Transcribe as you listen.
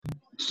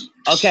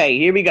Okay,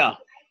 here we go.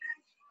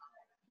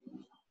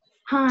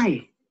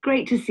 Hi,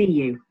 great to see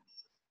you.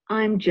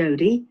 I'm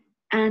Jodie,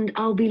 and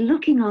I'll be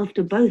looking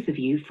after both of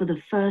you for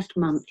the first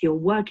month you're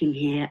working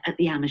here at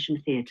the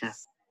Amersham Theatre.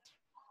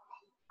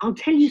 I'll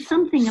tell you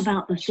something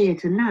about the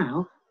theatre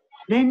now,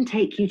 then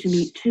take you to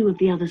meet two of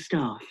the other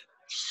staff.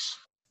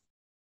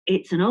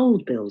 It's an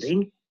old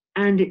building,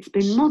 and it's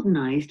been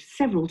modernised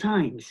several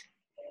times.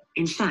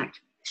 In fact,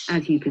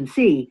 as you can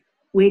see,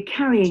 we're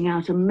carrying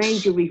out a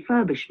major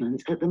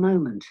refurbishment at the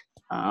moment.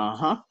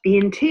 The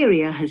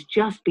interior has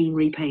just been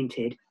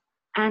repainted,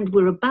 and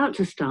we're about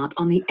to start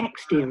on the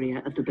exterior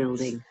of the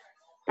building.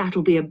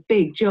 That'll be a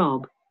big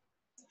job.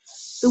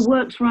 The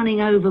work's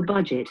running over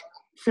budget,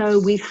 so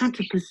we've had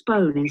to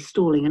postpone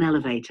installing an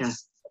elevator.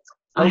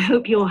 I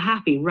hope you're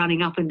happy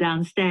running up and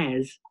down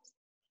stairs.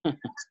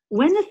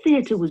 When the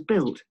theatre was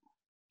built,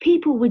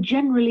 people were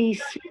generally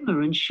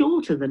slimmer and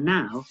shorter than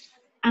now,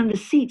 and the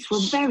seats were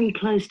very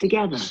close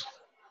together.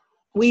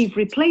 We've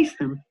replaced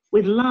them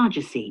with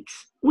larger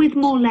seats, with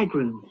more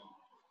legroom.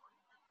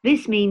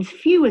 This means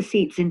fewer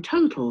seats in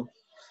total,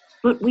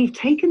 but we've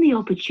taken the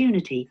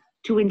opportunity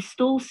to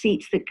install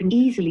seats that can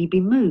easily be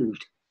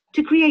moved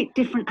to create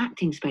different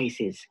acting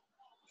spaces.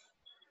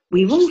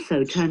 We've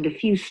also turned a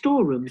few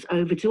storerooms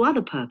over to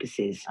other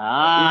purposes,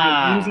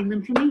 like using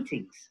them for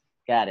meetings.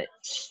 Got it.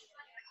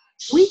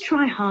 We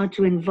try hard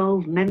to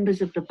involve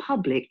members of the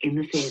public in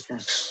the theatre.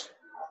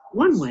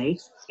 One way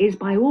is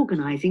by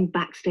organising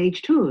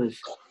backstage tours,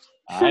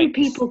 so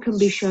people can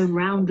be shown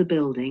round the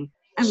building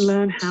and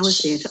learn how a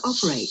theatre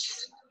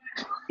operates.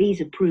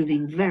 These are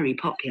proving very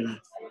popular.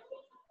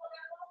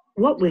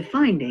 What we're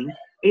finding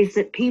is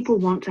that people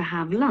want to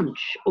have lunch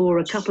or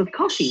a cup of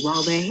coffee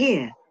while they're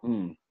here.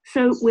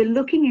 So we're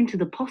looking into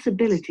the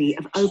possibility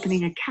of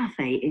opening a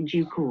cafe in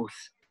due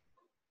course.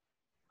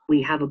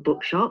 We have a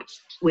bookshop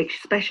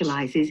which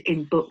specialises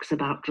in books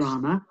about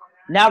drama.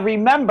 Now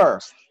remember,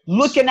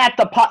 looking at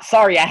the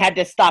sorry, I had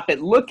to stop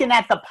it. Looking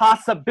at the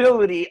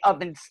possibility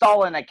of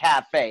installing a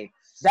cafe.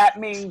 That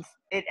means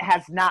it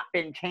has not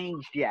been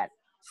changed yet.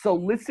 So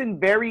listen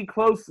very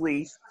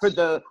closely for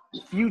the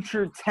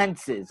future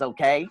tenses,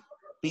 okay?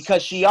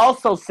 Because she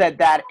also said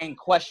that in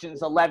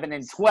questions 11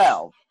 and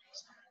 12,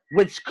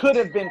 which could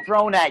have been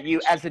thrown at you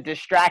as a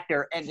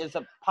distractor, and there's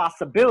a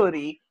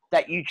possibility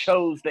that you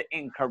chose the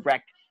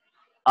incorrect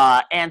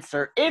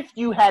answer if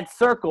you had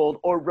circled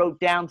or wrote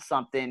down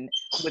something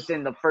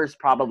within the first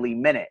probably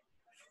minute.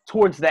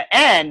 Towards the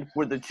end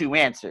were the two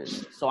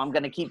answers. So I'm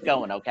going to keep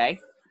going, okay?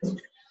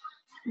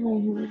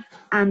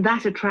 And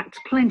that attracts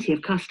plenty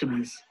of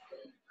customers.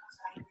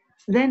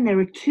 Then there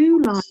are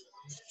two lines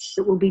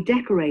that will be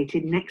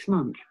decorated next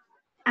month,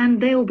 and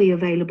they'll be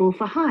available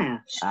for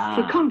hire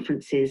for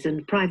conferences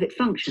and private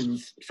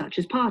functions, such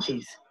as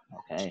parties.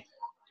 Okay.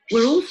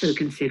 We're also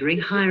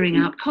considering hiring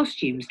out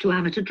costumes to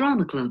amateur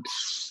drama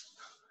clubs.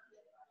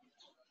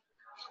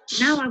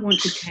 Now I want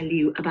to tell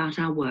you about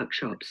our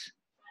workshops.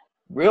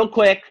 Real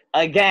quick,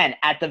 again,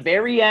 at the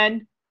very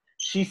end,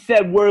 she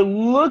said we're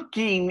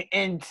looking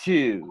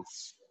into.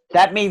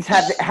 That means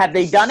have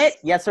they done it?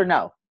 Yes or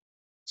no?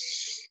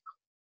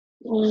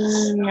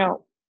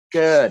 No.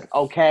 Good.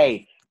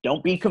 Okay.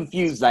 Don't be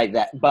confused by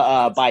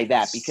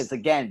that, because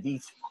again,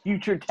 these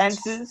future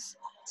tenses,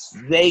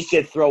 they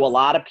could throw a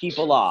lot of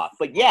people off.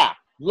 But yeah,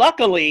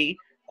 luckily,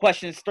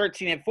 questions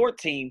 13 and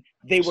 14,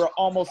 they were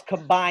almost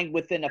combined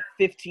within a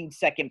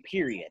 15-second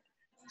period.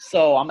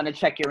 So I'm going to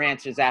check your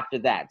answers after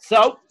that.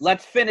 So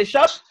let's finish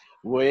up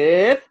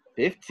with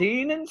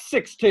 15 and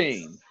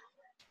 16.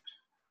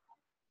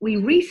 We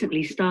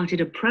recently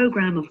started a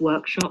program of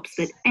workshops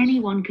that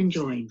anyone can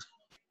join.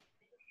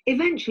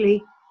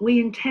 Eventually, we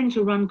intend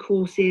to run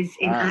courses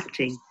in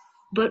acting,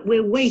 but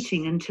we're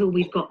waiting until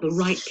we've got the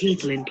right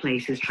people in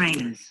place as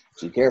trainers.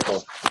 Be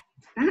careful.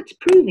 That's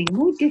proving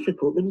more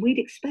difficult than we'd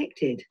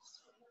expected.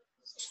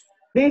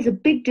 There's a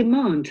big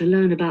demand to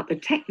learn about the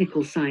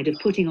technical side of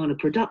putting on a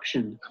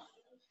production,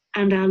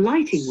 and our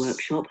lighting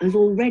workshop has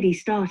already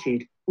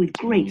started with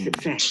great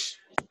success.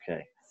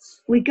 Okay.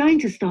 We're going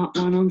to start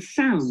one on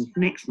sound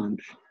next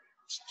month.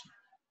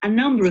 A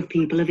number of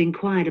people have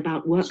inquired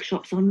about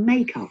workshops on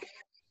makeup,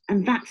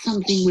 and that's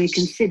something we're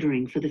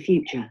considering for the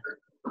future.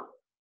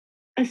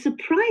 A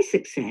surprise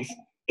success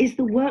is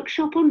the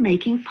workshop on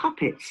making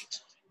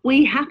puppets.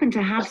 We happen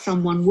to have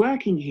someone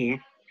working here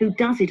who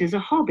does it as a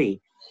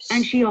hobby,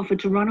 and she offered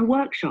to run a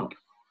workshop.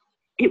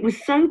 It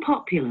was so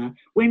popular,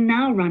 we're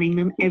now running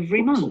them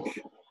every month.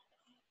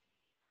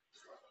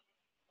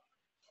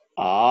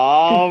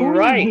 All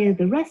right. Before you hear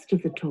the rest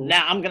of the talk,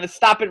 Now I'm going to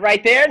stop it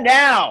right there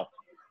now.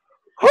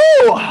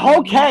 Whew,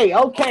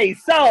 okay.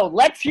 So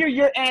let's hear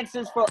your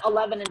answers for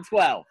 11 and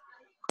 12.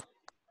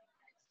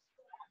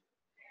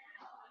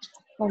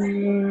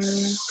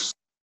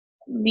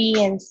 B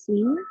and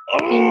C.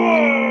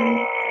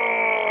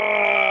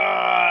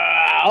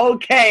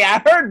 Okay,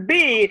 I heard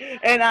B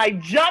and I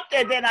jumped,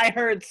 and then I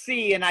heard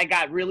C and I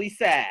got really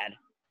sad.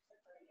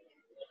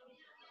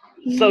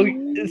 So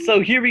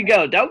here we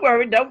go. Don't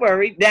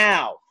worry.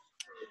 Now,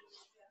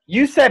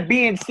 You said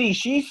B and C.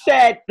 She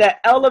said the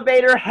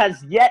elevator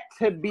has yet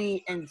to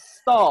be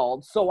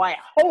installed, so I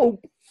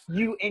hope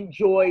you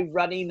enjoy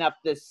running up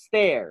the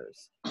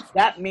stairs.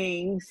 That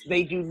means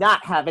they do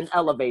not have an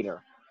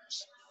elevator.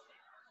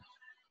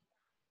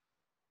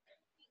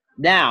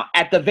 Now,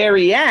 at the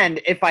very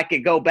end, if I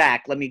could go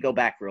back, let me go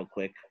back real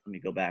quick. Let me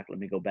go back.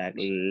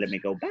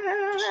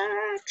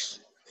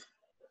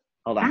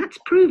 Hold on. That's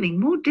proving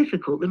more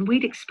difficult than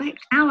we'd expect.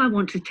 Now I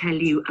want to tell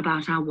you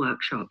about our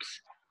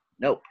workshops.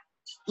 Nope.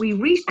 We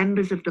reach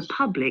members of the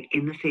public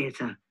in the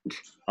theatre.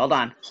 Hold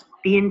on.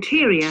 The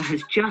interior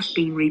has just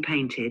been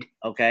repainted.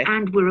 Okay.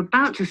 And we're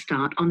about to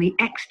start on the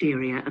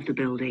exterior of the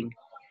building.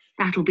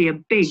 That'll be a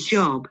big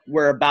job.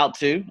 We're about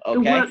to. Okay. The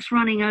work's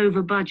running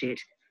over budget,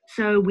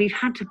 so we've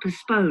had to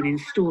postpone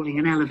installing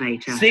an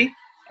elevator. See?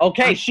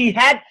 Okay,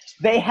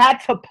 they had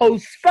to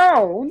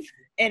postpone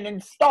in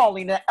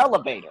installing an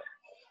elevator.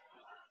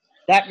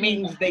 That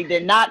means they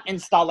did not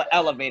install an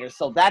elevator,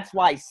 so that's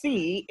why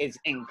C is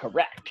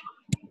incorrect.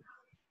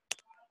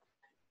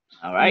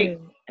 All right,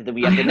 and then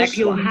we have the next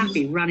one. I hope you're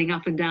happy running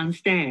up and down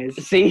stairs.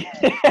 See?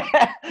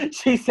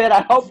 She said,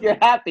 I hope you're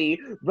happy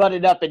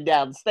running up and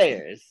down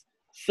stairs.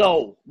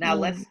 So, now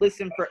let's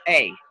listen for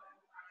A.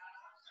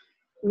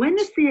 When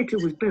the theatre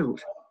was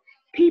built,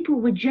 people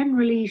were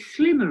generally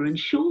slimmer and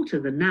shorter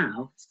than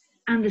now,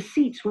 and the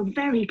seats were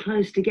very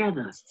close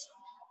together.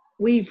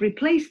 We've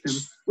replaced them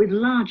with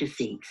larger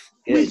seats,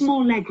 with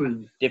more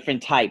legroom.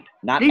 Different type,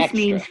 not extra. This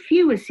means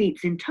fewer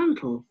seats in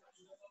total,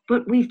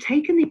 but we've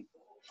taken the...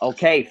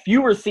 Okay,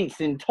 fewer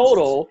seats in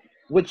total,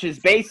 which is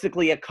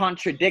basically a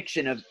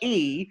contradiction of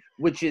E,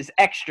 which is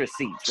extra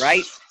seats,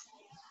 right?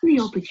 The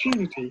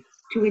opportunity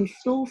to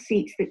install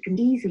seats that can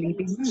easily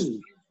be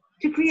moved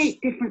to create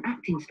different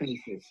acting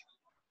spaces.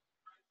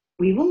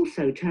 We've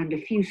also turned a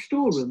few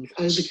storerooms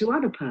over to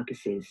other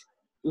purposes,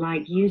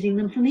 like using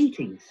them for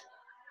meetings.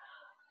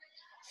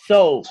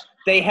 So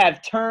they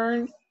have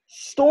turned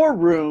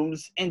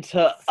storerooms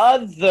into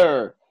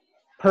other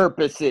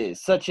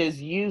purposes, such as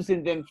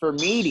using them for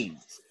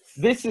meetings.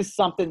 This is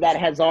something that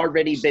has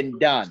already been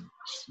done.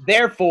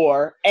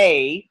 Therefore,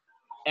 A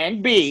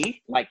and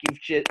B, like you've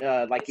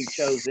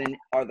chosen,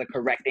 are the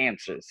correct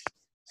answers.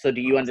 So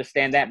do you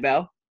understand that,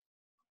 Belle?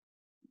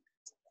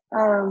 I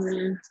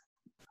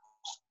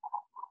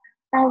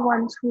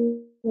want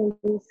to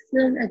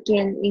listen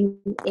again in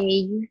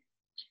A.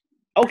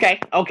 Okay.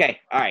 All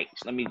right.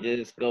 Let me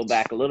just go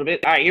back a little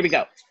bit. All right, here we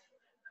go.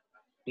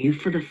 You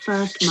for the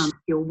first month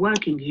you're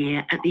working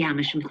here at the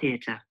Amersham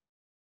Theatre.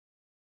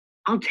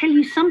 I'll tell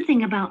you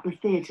something about the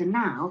theatre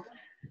now,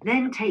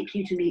 then take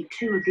you to meet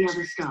two of the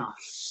other staff.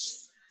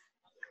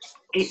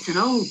 It's an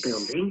old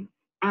building,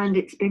 and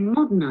it's been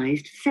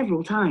modernised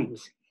several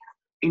times.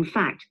 In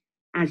fact,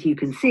 as you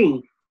can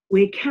see,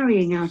 we're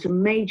carrying out a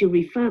major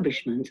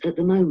refurbishment at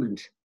the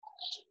moment.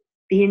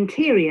 The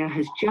interior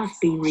has just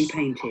been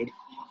repainted,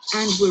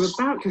 and we're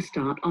about to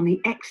start on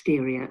the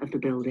exterior of the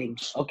building.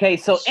 Okay,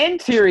 so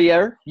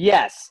interior,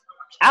 yes.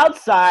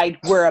 Outside,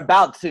 we're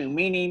about to,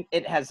 meaning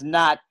it has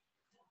not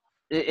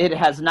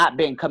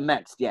been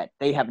commenced yet.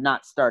 They have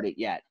not started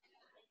yet.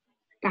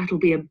 That'll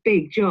be a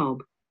big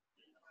job.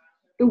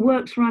 The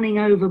work's running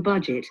over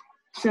budget,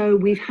 so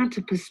we've had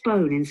to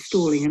postpone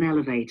installing an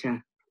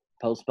elevator.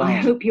 Postpone. I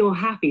hope you're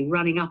happy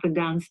running up and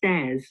down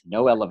stairs.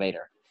 No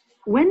elevator.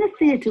 When the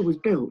theatre was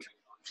built,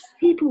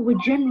 people were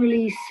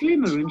generally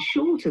slimmer and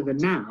shorter than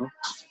now,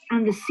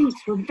 and the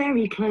seats were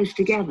very close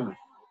together.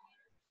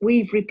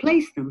 We've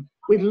replaced them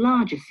with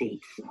larger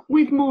seats,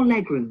 with more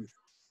legroom.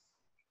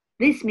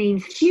 This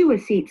means fewer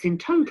seats in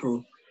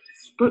total,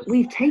 but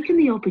we've taken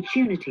the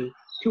opportunity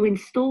to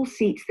install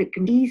seats that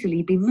can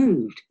easily be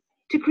moved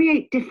to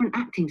create different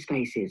acting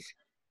spaces.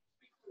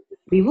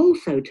 We've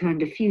also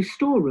turned a few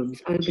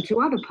storerooms over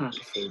to other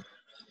purposes,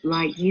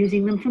 like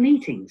using them for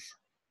meetings.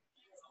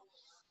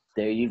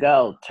 There you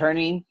go.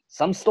 Turning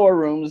some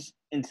storerooms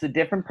into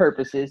different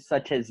purposes,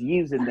 such as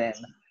using them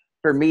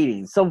for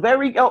meetings. So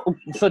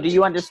so do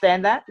you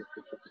understand that?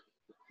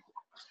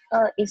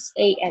 It's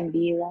A and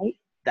B, right?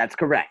 That's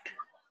correct.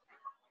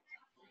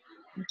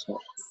 Okay.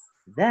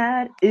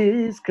 That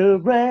is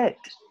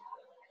correct.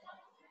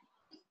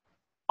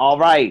 All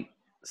right.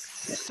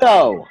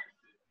 So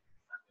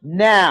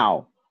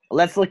now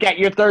let's look at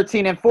your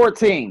 13 and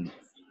 14.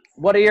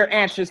 What are your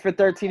answers for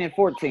 13 and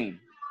 14?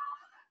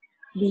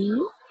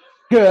 B.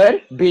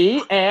 Good.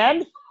 B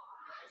and?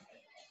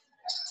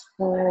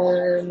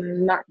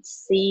 Not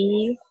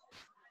C.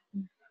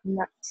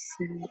 Not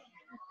C.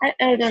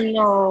 I don't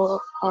know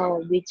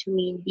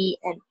between B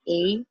and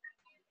A.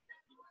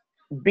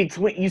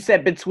 You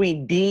said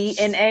between D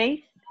and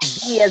A?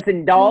 D as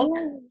in dog?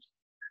 Yeah.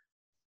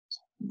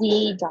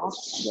 D dog,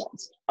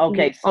 yes.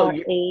 Okay, so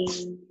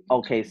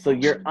A.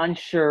 you're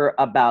unsure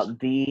about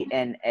D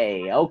and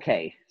A.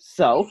 Okay,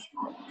 so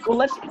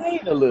let's play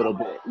it a little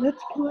bit.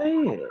 Let's play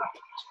it.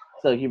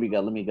 So here we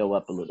go. Let me go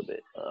up a little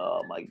bit.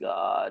 Oh my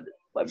God,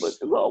 my book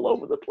is all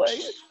over the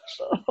place.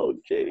 Oh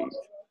jeez.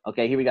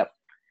 Okay, here we go.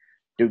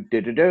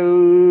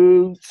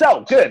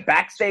 So good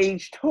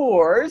backstage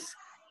tours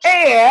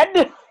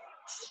and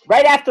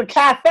Right after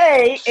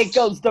cafe, it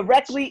goes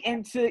directly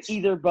into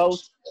either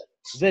both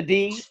the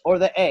D or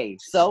the A.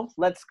 So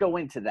let's go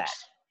into that.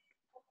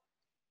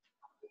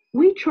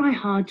 We try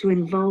hard to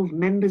involve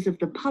members of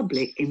the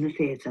public in the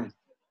theatre.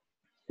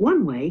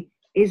 One way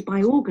is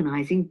by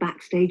organising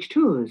backstage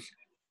tours,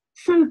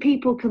 so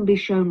people can be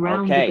shown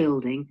round the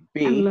building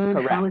B, and learn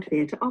correct. how a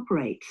theatre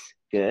operates.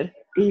 Good.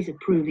 These are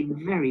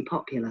proving very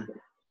popular.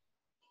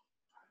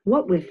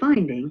 What we're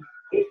finding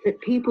is that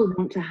people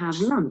want to have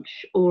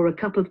lunch or a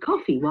cup of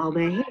coffee while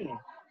they're here.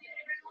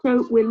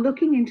 So we're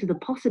looking into the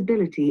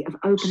possibility of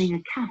opening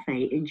a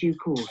cafe in due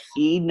course.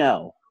 E,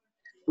 no.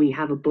 We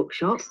have a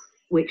bookshop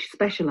which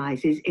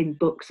specialises in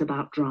books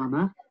about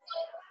drama.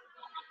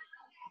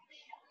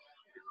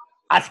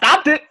 I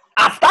stopped it.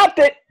 I stopped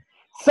it.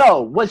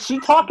 So, was she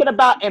talking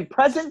about in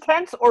present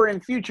tense or in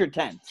future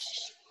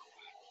tense?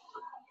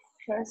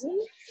 Present.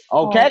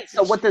 Okay,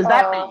 so what does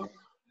that mean?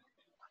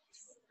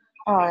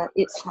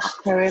 It's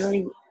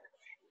currently.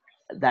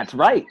 That's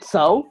right.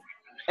 So,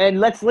 and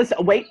let's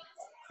listen. Wait,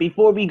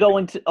 before we go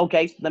into.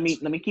 Okay, let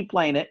me keep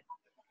playing it.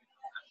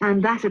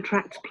 And that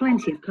attracts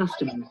plenty of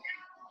customers.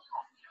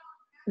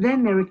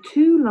 Then there are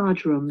 2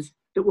 large rooms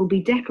that will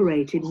be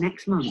decorated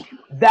next month.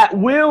 That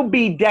will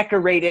be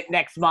decorated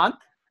next month.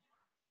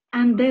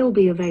 And they'll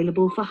be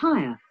available for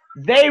hire.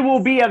 They will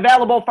be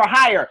available for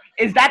hire.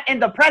 Is that in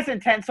the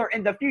present tense or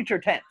in the future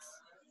tense?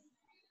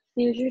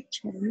 Future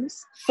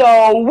tense.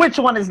 So which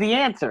one is the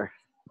answer?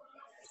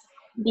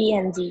 B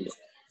and D.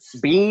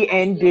 B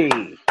and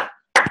D.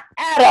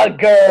 Atta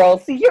girl.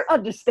 See, you're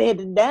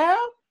understanding now.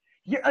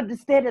 You're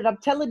understanding. I'm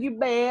telling you,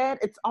 man,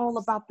 it's all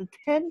about the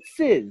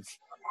tenses.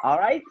 All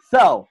right?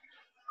 So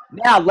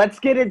now let's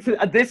get into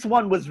this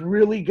one was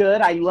really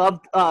good. I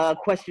loved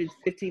questions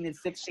 15 and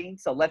 16.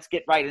 So let's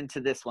get right into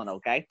this one,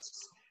 okay?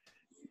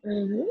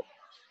 Mm-hmm.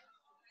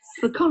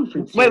 For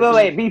conference.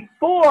 Wait.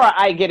 Before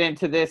I get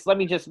into this, let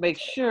me just make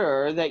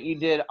sure that you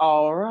did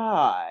all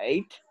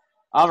right.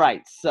 All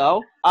right.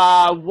 So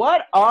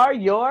what are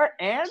your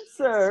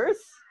answers?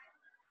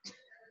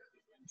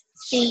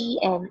 C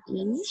and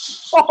E.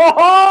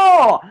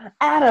 Oh,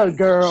 atta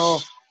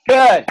girl.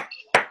 Good.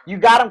 You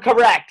got them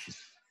correct.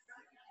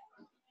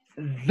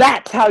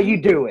 That's how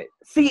you do it.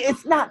 See,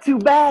 it's not too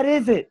bad,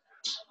 is it?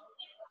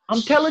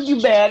 I'm telling you,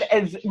 man,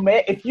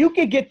 if you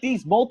could get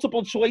these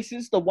multiple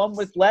choices, the one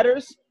with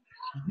letters,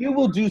 you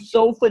will do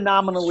so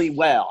phenomenally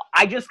well.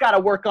 I just got to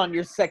work on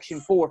your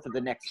section 4 for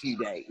the next few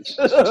days.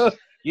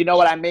 You know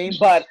what I mean?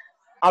 But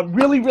I'm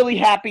really, really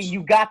happy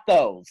you got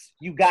those.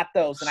 You got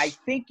those. And I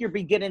think you're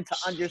beginning to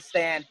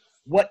understand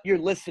what you're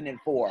listening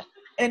for.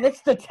 And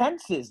it's the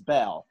tenses,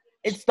 Belle.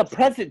 It's the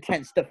present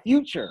tense, the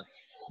future.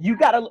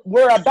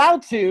 We're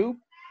about to,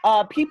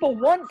 people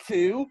want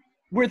to,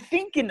 we're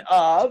thinking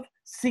of.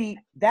 See,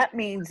 that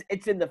means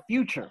it's in the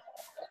future.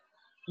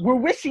 We're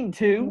wishing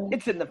to,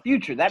 it's in the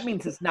future. That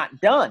means it's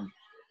not done.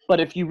 But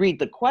if you read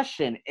the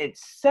question, it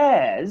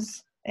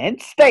says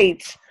and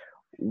states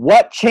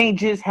what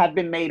changes have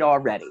been made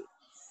already.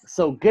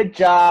 So good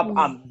job.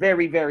 I'm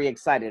very, very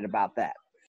excited about that.